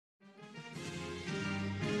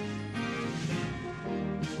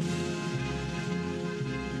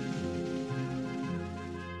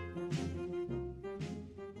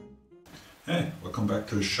Hey, welcome back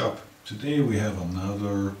to the shop. Today we have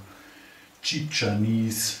another cheap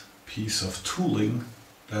Chinese piece of tooling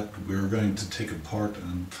that we're going to take apart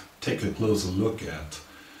and take a closer look at.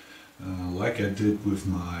 Like I did with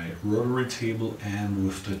my rotary table and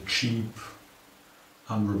with the cheap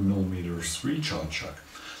 100mm recharge chuck.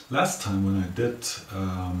 Last time when I did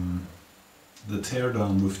the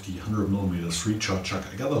teardown with the 100mm recharge chuck,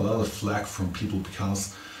 I got a lot of flack from people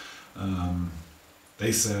because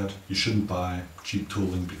they said you shouldn't buy cheap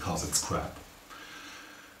tooling because it's crap.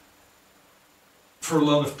 For a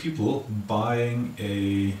lot of people, buying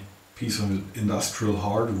a piece of industrial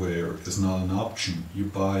hardware is not an option. You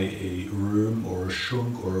buy a room or a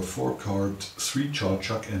shunk or a 4-card recharge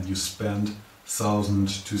chuck and you spend 1,000,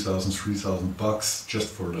 2,000, 3,000 bucks just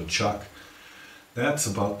for the chuck. That's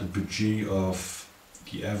about the budget of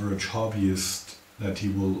the average hobbyist, that he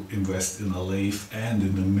will invest in a lathe and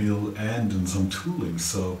in a mill and in some tooling.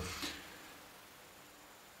 So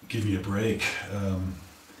give me a break.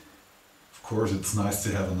 Of course it's nice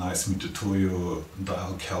to have a nice Mitutoyo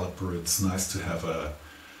dial caliper, it's nice to have a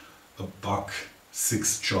buck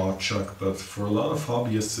 6 jaw chuck, but for a lot of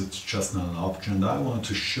hobbyists it's just not an option. And I want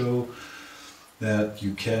to show that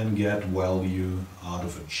you can get value out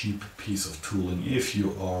of a cheap piece of tooling if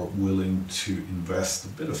you are willing to invest a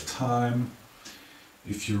bit of time,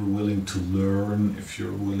 if you're willing to learn, if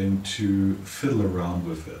you're willing to fiddle around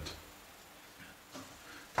with it.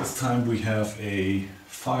 This time we have a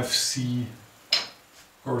 5C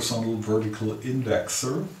horizontal vertical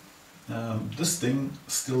indexer. This thing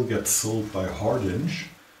still gets sold by Hardinge.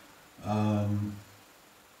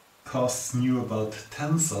 Costs new about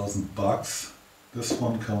 10,000 bucks. This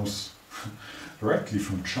one comes directly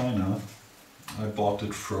from China. I bought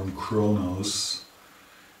it from Kronos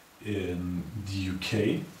in the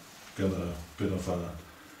UK. Got a bit of a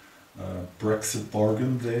Brexit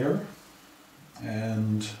bargain there,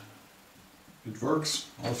 and it works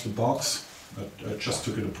out of the box. I just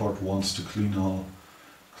took it apart once to clean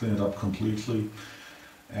it up completely,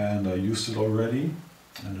 and I used it already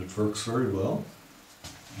and it works very well,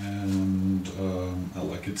 and I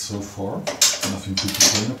like it so far. Nothing to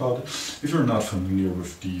complain about it. If you're not familiar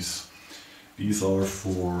with these are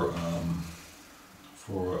for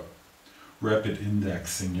rapid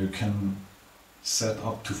indexing. You can set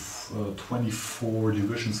up to 24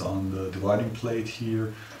 divisions on the dividing plate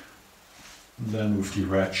here. And then with the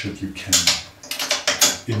ratchet you can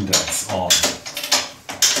index on.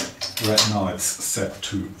 Right now it's set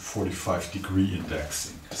to 45-degree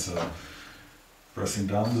indexing. So pressing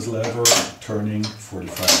down this lever, turning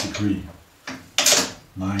 45 degree,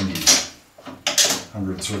 90,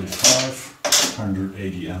 135,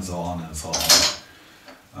 180, and so on and so on.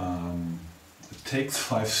 It takes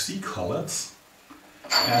 5C collets,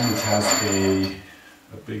 and it has a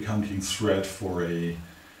big hunting thread for a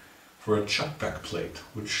chuck back plate,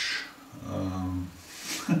 which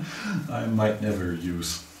I might never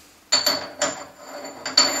use.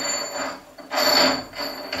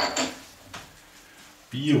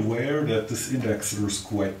 Be aware that this indexer is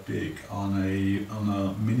quite big. On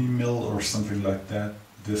a mini mill or something like that,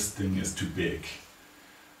 this thing is too big.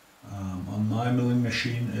 On my milling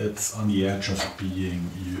machine it's on the edge of being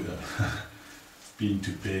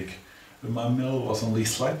too big. If my mill was only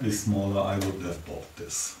slightly smaller, I wouldn't have bought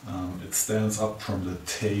this. It stands up from the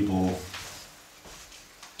table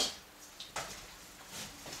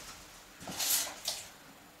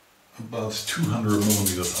about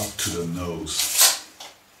 200mm up to the nose.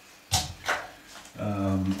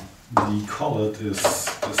 The collet is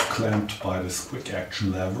clamped by this quick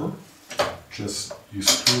action lever. Just you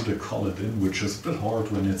screw the collet in, which is a bit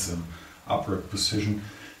hard when it's in upright position.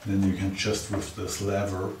 Then you can just with this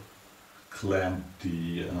lever clamp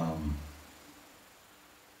the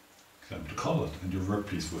collet and your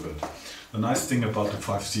workpiece with it. The nice thing about the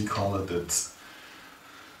 5C collet, it's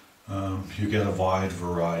you get a wide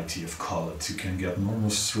variety of collets. You can get normal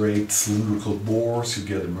straight cylindrical bores, you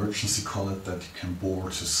get emergency collet that you can bore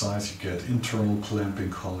to size, you get internal clamping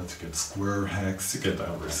collet, you get square hacks, you get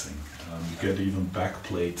everything. You get even back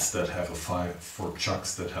plates that have for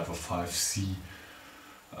chucks that have a 5C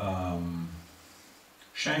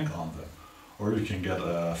shank on them. Or you can get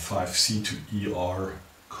a 5C to ER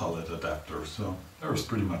collet adapter. So there's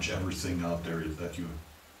pretty much everything out there that you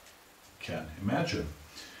can imagine.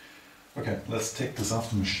 Okay, let's take this off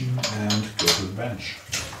the machine and go to the bench.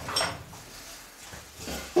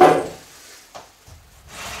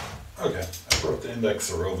 Okay, I brought the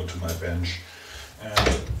indexer over to my bench,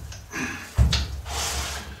 and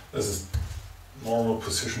this is normal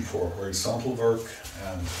position for horizontal work,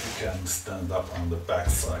 and you can stand up on the back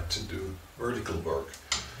side to do vertical work.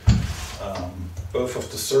 Both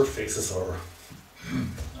of the surfaces are,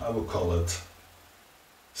 I would call it,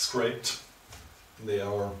 scraped. They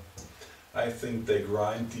are, I think they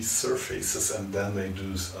grind these surfaces and then they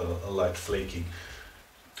do a light flaking.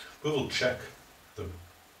 We will check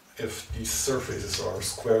if these surfaces are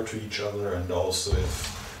square to each other and also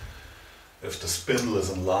if the spindle is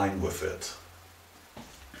in line with it.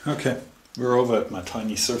 Okay, we're over at my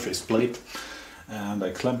tiny surface plate and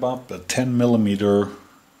I clamp up a 10mm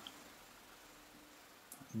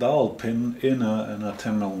dowel pin in a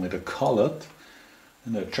 10mm collet,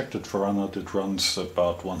 and I checked it for run out. It runs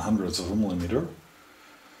about 1/100 of a millimeter.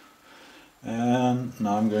 And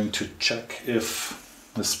now I'm going to check if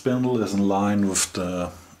the spindle is in line with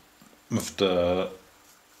the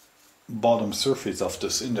bottom surface of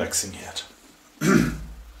this indexing head.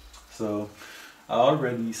 So I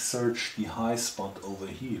already searched the high spot over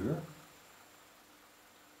here,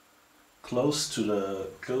 close to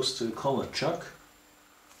the collet chuck,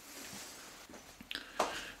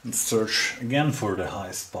 and search again for the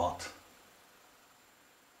high spot.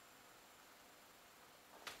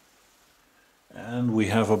 And we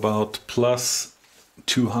have about plus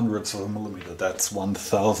 2/100 of a millimeter. That's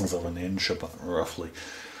 1/1000th of an inch roughly.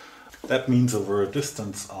 That means over a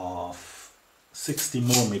distance of 60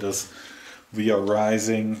 millimeters we are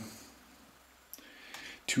rising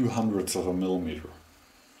 2/100 of a millimeter.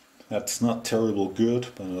 That's not terrible good,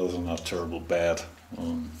 but also not terrible bad.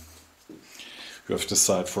 You have to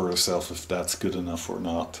decide for yourself if that's good enough or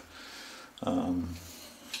not.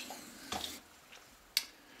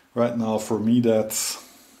 Right now for me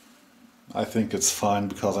I think it's fine,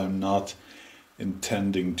 because I'm not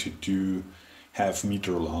intending to do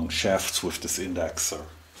half-meter long shafts with this indexer.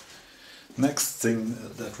 Next thing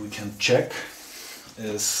that we can check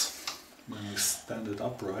is when we stand it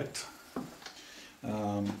upright,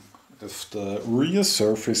 if the rear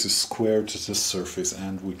surface is square to this surface,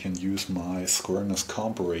 and we can use my squareness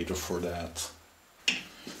comparator for that.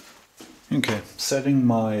 Okay, setting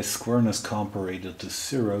my squareness comparator to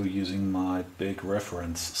 0 using my big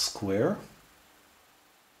reference square.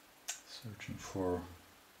 Searching for...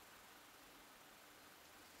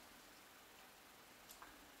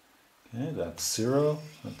 Okay, that's 0.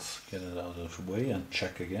 Let's get it out of the way and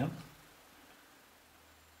check again.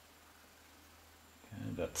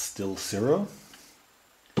 Okay, that's still 0.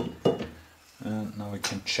 And now we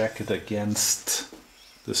can check it against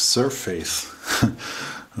the surface.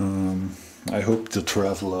 I hope the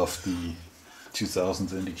travel of the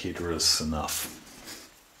 2000 indicator is enough.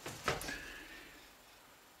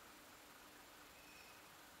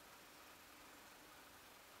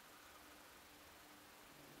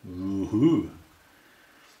 Woohoo!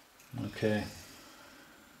 Okay.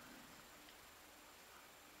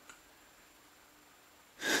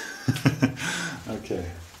 Okay.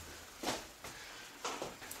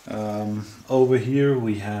 Over here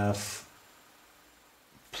we have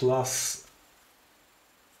plus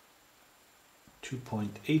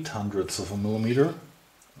 2.8 of a millimeter,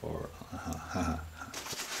 or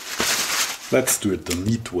let's do it the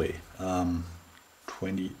neat way.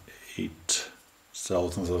 28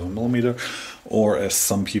 thousandths of a millimeter, or as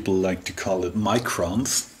some people like to call it,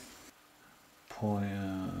 microns.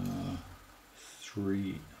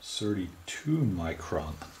 332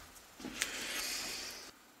 micron.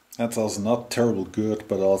 That's also not terrible good,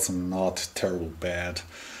 but also not terrible bad.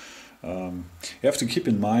 You have to keep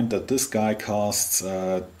in mind that this guy costs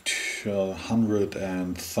 100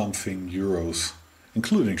 and something euros,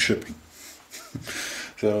 including shipping.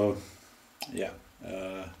 So, yeah.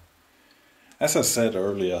 As I said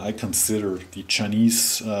earlier, I consider the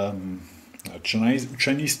Chinese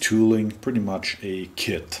tooling pretty much a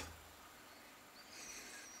kit.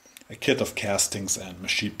 A kit of castings and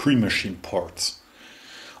pre-machined parts.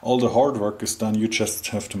 All the hard work is done, you just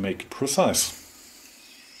have to make it precise.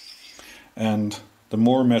 And the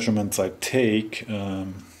more measurements I take,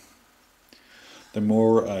 the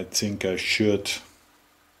more I think I should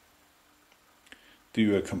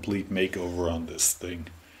do a complete makeover on this thing.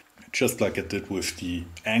 Just like I did with the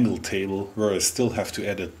angle table, where I still have to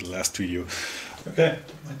edit the last video. Okay,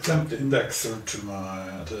 I clamped the indexer to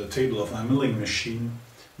the table of my milling machine,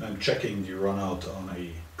 and I'm checking the runout on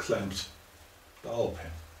a clamped dowel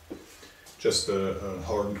pin. Just a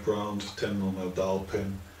hardened ground 10mm dowel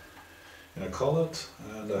pin in a collet,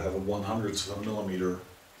 and I have a 1/100th of a millimeter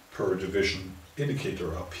per division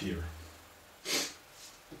indicator up here.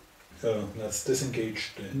 Let's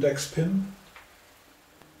disengage the index pin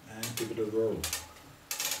and give it a whirl.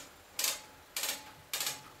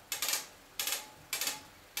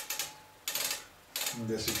 And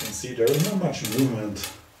as you can see, there is not much movement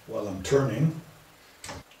while I'm turning.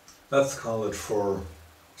 let's call it, for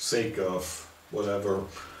sake of whatever,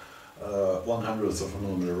 1/100th of a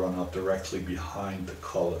millimeter run out directly behind the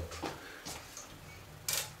collet.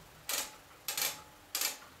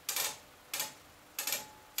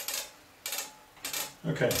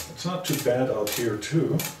 Okay, it's not too bad out here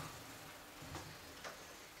too.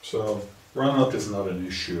 So run out is not an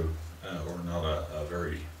issue, or not a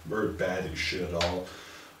very bad issue at all.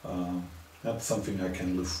 That's something I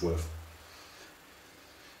can live with.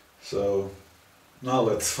 So now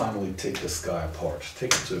let's finally take this guy apart.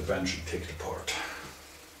 Take it to the bench and take it apart.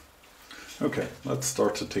 Okay, let's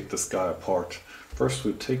start to take this guy apart. First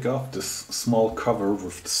we take off this small cover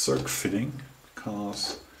with the circ fitting,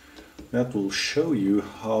 because that will show you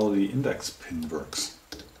how the index pin works.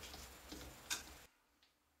 Okay,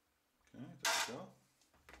 there we go.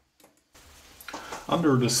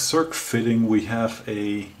 Under the circ fitting we have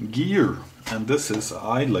a gear, and this is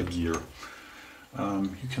idler gear.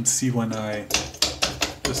 You can see when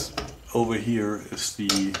this over here is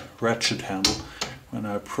the ratchet handle. When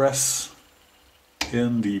I press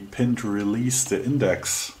in the pin to release the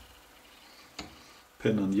index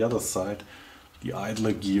pin on the other side, the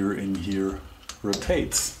idler gear in here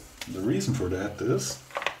rotates. The reason for that is,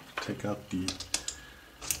 take out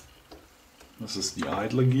this is the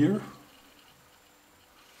idler gear.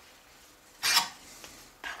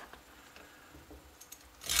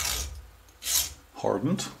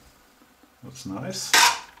 Hardened, that's nice.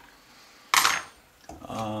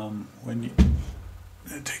 When you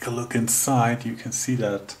take a look inside, you can see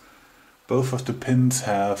that both of the pins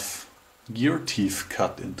have gear teeth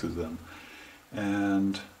cut into them,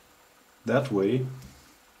 and that way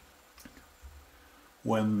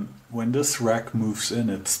when this rack moves in,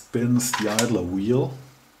 it spins the idler wheel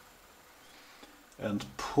and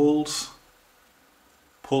pulls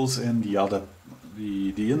in the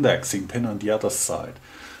indexing pin on the other side.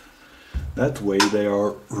 That way they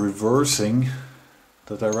are reversing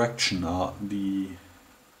the direction,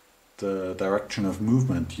 the direction of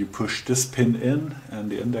movement. You push this pin in and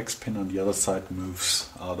the index pin on the other side moves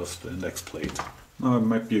out of the index plate. Now it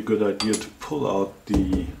might be a good idea to pull out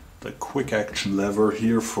the quick action lever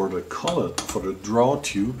here for the collet, for the draw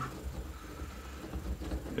tube.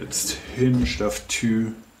 It's hinged of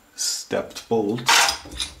 2 stepped bolts.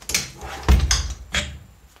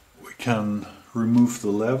 We can remove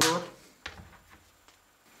the lever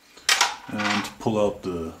and pull out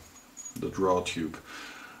the draw tube.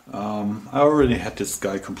 I already had this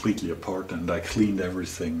guy completely apart and I cleaned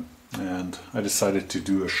everything, and I decided to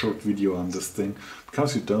do a short video on this thing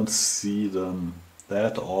because you don't see them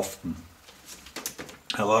that often.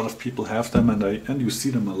 A lot of people have them, and you see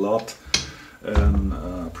them a lot in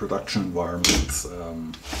production environments,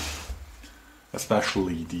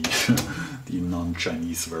 especially the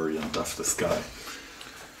non-Chinese variant of this guy.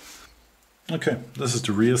 Okay, this is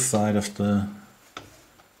the rear side of the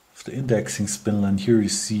indexing spindle, and here you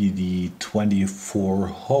see the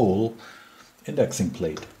 24-hole indexing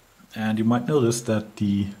plate. And you might notice that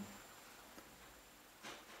the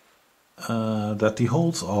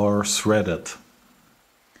holes are threaded,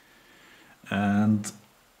 and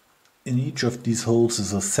in each of these holes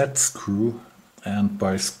is a set screw, and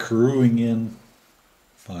by screwing in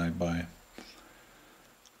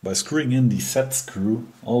by screwing in the set screw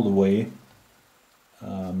all the way,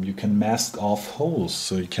 you can mask off holes,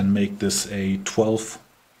 so you can make this a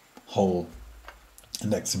 12-hole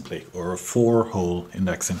indexing plate or a 4-hole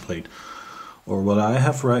indexing plate. Or what I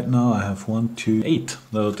have right now, I have 1, 2, 8.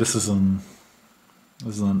 Though this is an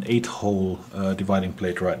 8-hole dividing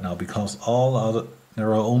plate right now, because there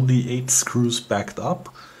are only 8 screws backed up.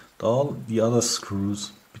 All the other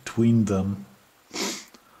screws between them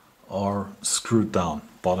are screwed down,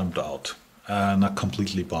 bottomed out. Not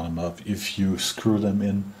completely bottomed up. If you screw them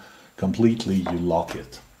in completely, you lock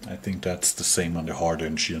it. I think that's the same on the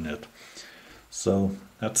Hardinge unit. So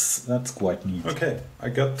that's quite neat. Okay, I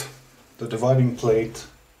got the dividing plate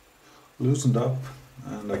loosened up,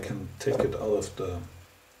 and I can take it out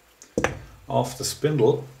of the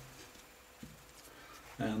spindle,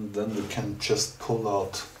 and then we can just pull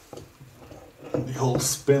out the whole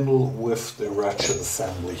spindle with the ratchet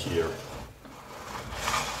assembly here.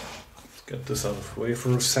 Let's get this out of the way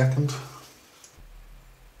for a second.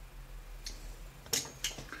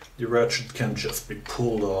 The ratchet can just be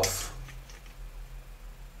pulled off.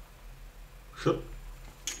 Should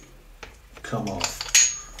come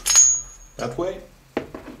off that way.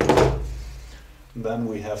 And then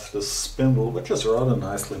we have this spindle, which is rather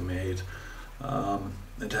nicely made.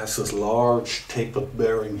 It has this large tapered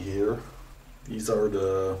bearing here. These are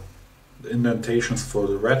the indentations for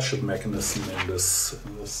the ratchet mechanism in this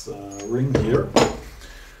ring here.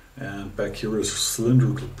 And back here is a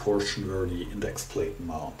cylindrical portion where the index plate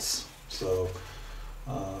mounts. So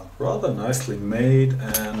rather nicely made,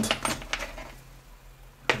 and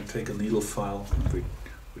we take a needle file and we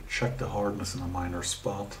check the hardness in a minor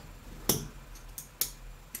spot.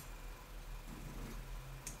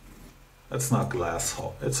 It's not glass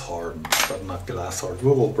hard, it's hardened, but not glass hard.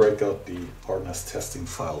 We will break out the hardness testing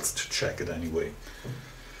files to check it anyway.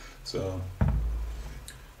 So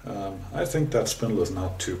I think that spindle is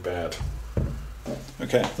not too bad.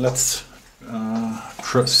 Okay, let's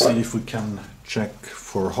see if we can check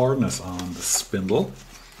for hardness on the spindle.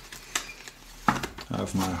 I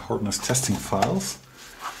have my hardness testing files,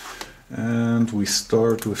 and we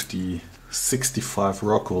start with the 65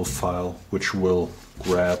 Rockwell file, which will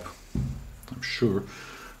grab, I'm sure.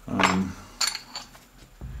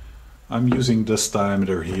 I'm using this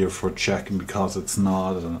diameter here for checking because it's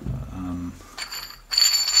not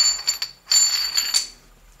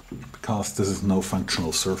because this is no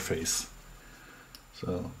functional surface.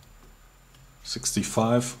 So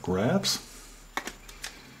 65 grabs,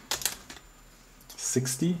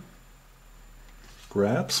 60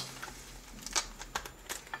 grabs,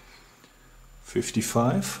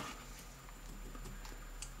 55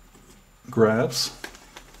 grabs,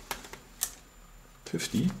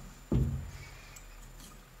 50,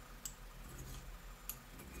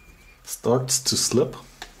 starts to slip,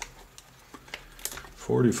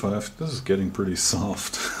 45, this is getting pretty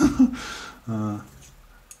soft.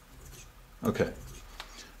 Okay,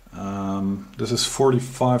 this is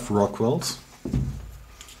 45 Rockwells,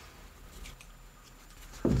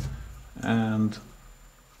 and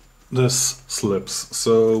this slips,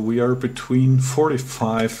 so we are between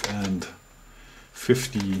 45 and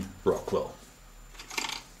 50 Rockwell.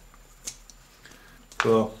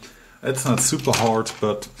 So it's not super hard,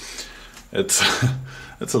 but it's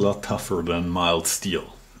it's a lot tougher than mild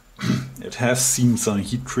steel. It has seen some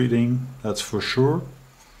heat treating, that's for sure.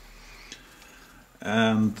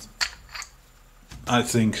 And I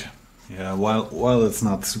think, yeah, while it's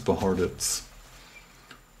not super hard, it's,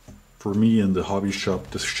 for me in the hobby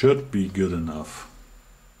shop, this should be good enough.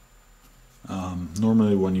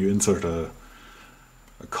 Normally when you insert a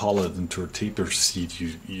collet into a taper seat,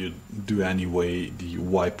 you do anyway the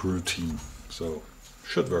wipe routine, so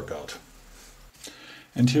should work out.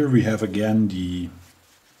 And here we have again the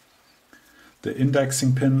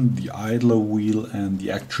indexing pin, the idler wheel, and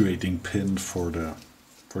the actuating pin for the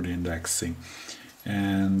indexing.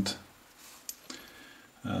 And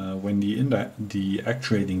when the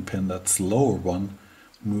actuating pin, that's the lower one,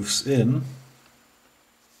 moves in,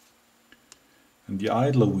 and the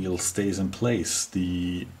idler wheel stays in place,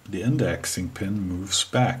 the indexing pin moves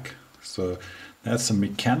back. So that's a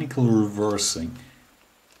mechanical reversing.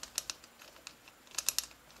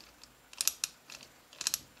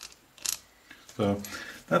 So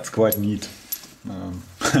that's quite neat.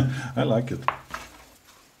 I like it.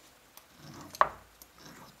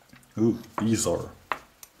 Ooh, these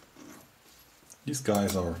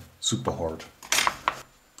guys are super hard.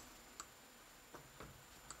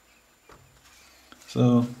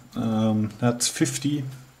 So that's 50,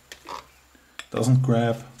 doesn't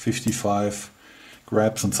grab, 55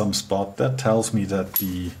 grabs in some spot. That tells me that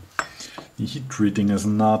the heat treating is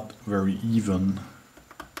not very even.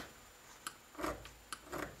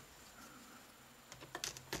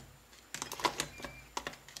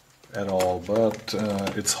 At all, but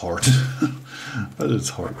it's hard. But it's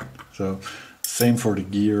hard. So same for the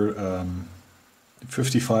gear.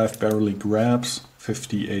 55 barely grabs,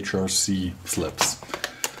 50 HRC slips.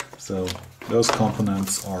 So those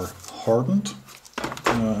components are hardened.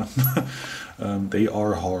 They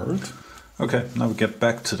are hard. Okay, now we get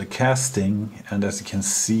back to the casting, and as you can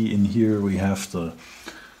see in here we have the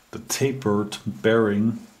tapered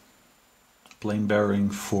bearing, plain bearing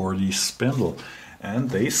for the spindle.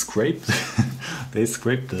 And they scraped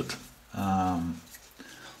it.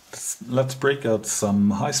 Let's break out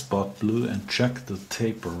some high spot blue and check the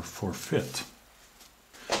taper for fit.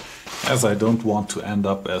 As I don't want to end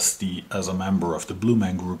up as a member of the Blue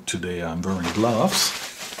Man group today, I'm wearing gloves.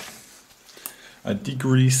 I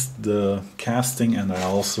degreased the casting, and I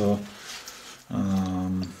also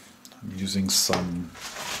I'm using some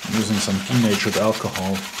denatured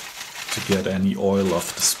alcohol to get any oil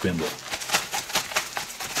off the spindle.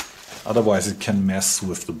 Otherwise it can mess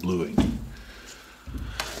with the bluing.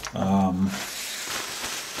 I'm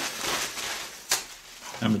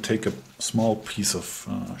going to take a small piece of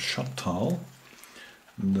shop towel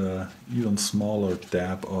and an even smaller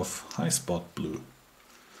dab of high spot blue.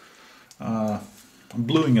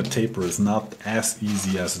 Bluing a taper is not as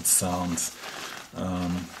easy as it sounds.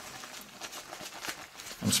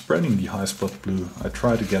 I'm spreading the high spot blue. I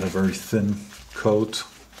try to get a very thin coat.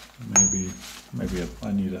 Maybe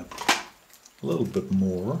I need a little bit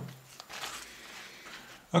more.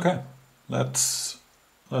 Okay, let's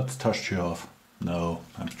touch you off. No,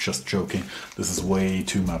 I'm just joking. This is way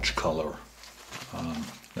too much color.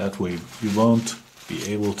 That way you won't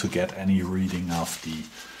be able to get any reading of the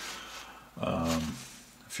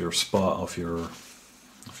of your spot of your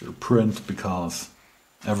print, because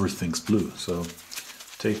everything's blue. So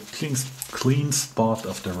take clean spot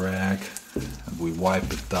of the rag and we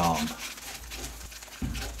wipe it down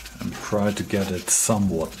and try to get it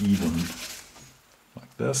somewhat even,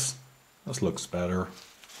 like this. This looks better.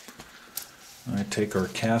 I take our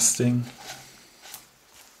casting.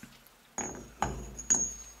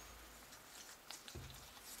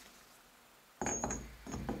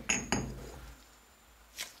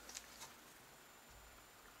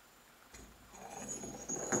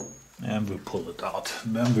 And we pull it out.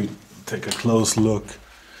 And then we take a close look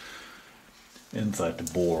inside the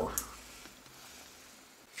bore.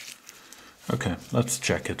 Okay, let's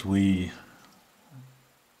check it. We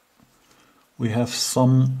have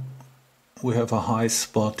a high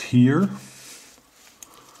spot here.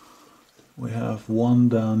 We have one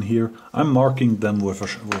down here. I'm marking them with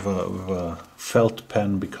a felt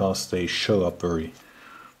pen because they show up very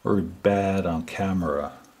bad on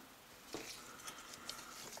camera.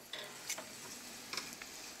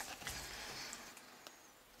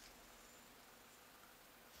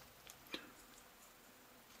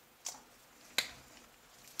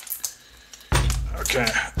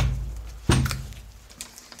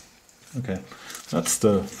 Okay, that's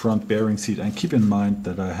the front bearing seat, and keep in mind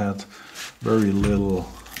that I had very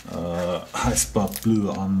little high spot blue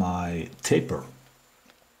on my taper.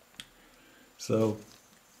 So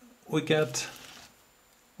we get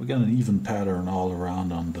an even pattern all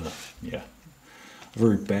around on the, yeah,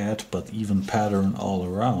 very bad but even pattern all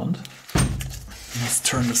around. Let's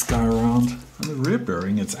turn this guy around. On the rear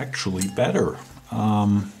bearing it's actually better.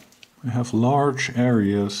 We have large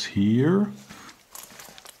areas here.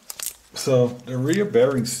 So the rear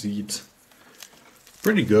bearing seat,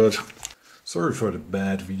 pretty good. Sorry for the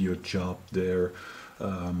bad video job there,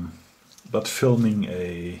 but filming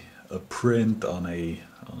a print on a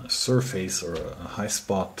surface or a high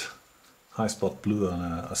spot blue on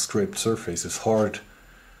a scraped surface is hard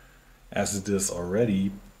as it is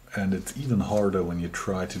already, and it's even harder when you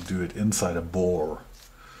try to do it inside a bore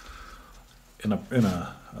in a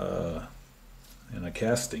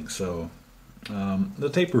casting. So the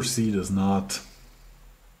taper seat is not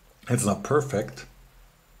perfect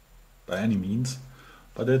by any means,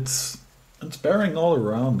 but it's bearing all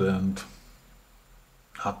around and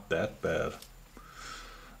not that bad.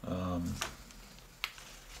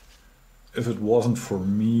 If it wasn't for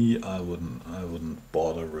me, I wouldn't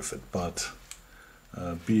bother with it, but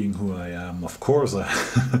being who I am, of course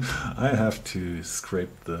I have to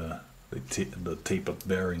scrape the tapered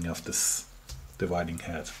bearing of this dividing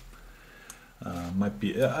head. Might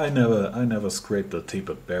be, I never scraped the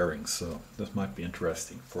tapered bearing, so this might be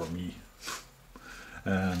interesting for me.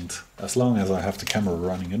 And as long as I have the camera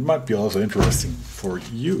running, it might be also interesting for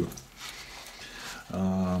you.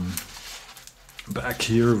 Back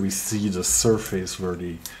here we see the surface where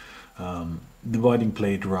the dividing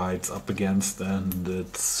plate rides up against, and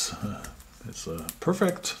it's a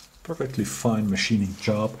perfectly fine machining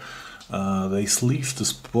job. They sleeved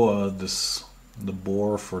the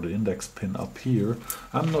bore for the index pin up here.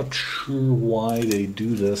 I'm not sure why they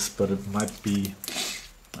do this, but it might be,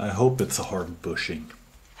 I hope it's a hardened bushing.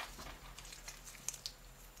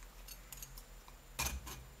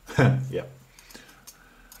 Yeah,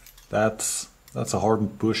 that's a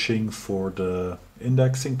hardened bushing for the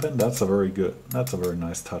indexing pin. That's a very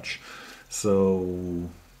nice touch. So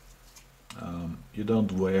you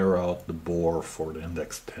don't wear out the bore for the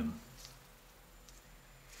index pin.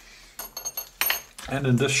 And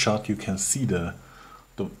in this shot you can see the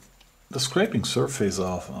scraping surface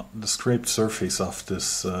of the scraped surface of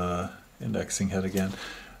this indexing head again,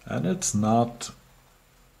 and it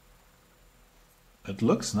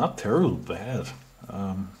looks not terribly bad.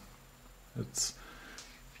 It's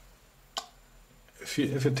if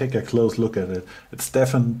you take a close look at it, it's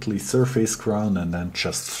definitely surface ground and then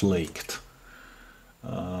just flaked.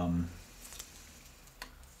 The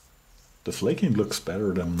flaking looks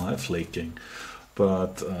better than my flaking,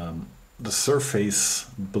 but the surface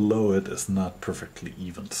below it is not perfectly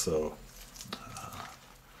even, so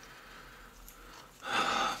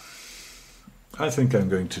I think I'm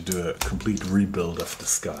going to do a complete rebuild of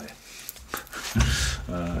this guy.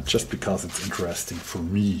 Just because it's interesting for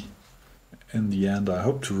me. in the end, I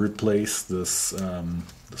hope to replace this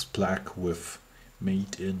this plaque with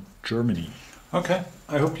 "Made in Germany." Okay,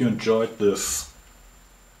 I hope you enjoyed this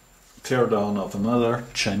teardown of another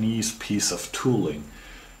Chinese piece of tooling.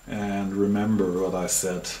 And remember what I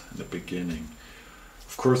said in the beginning.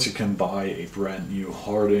 Of course, you can buy a brand new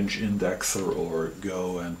Hardinge indexer or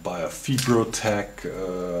go and buy a Fibrotech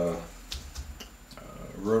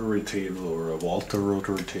rotary table or a Walter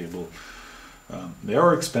rotary table. They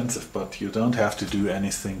are expensive, but you don't have to do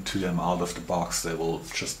anything to them out of the box. They will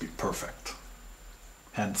just be perfect.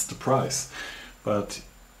 Hence the price. But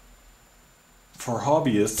for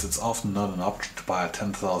hobbyists, it's often not an option to buy a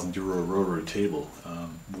 10,000 euro rotary table.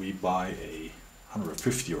 We buy a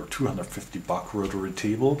 150 or 250 buck rotary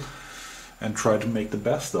table and try to make the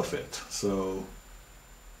best of it. So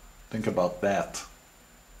think about that.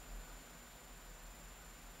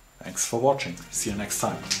 Thanks for watching. See you next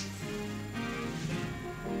time.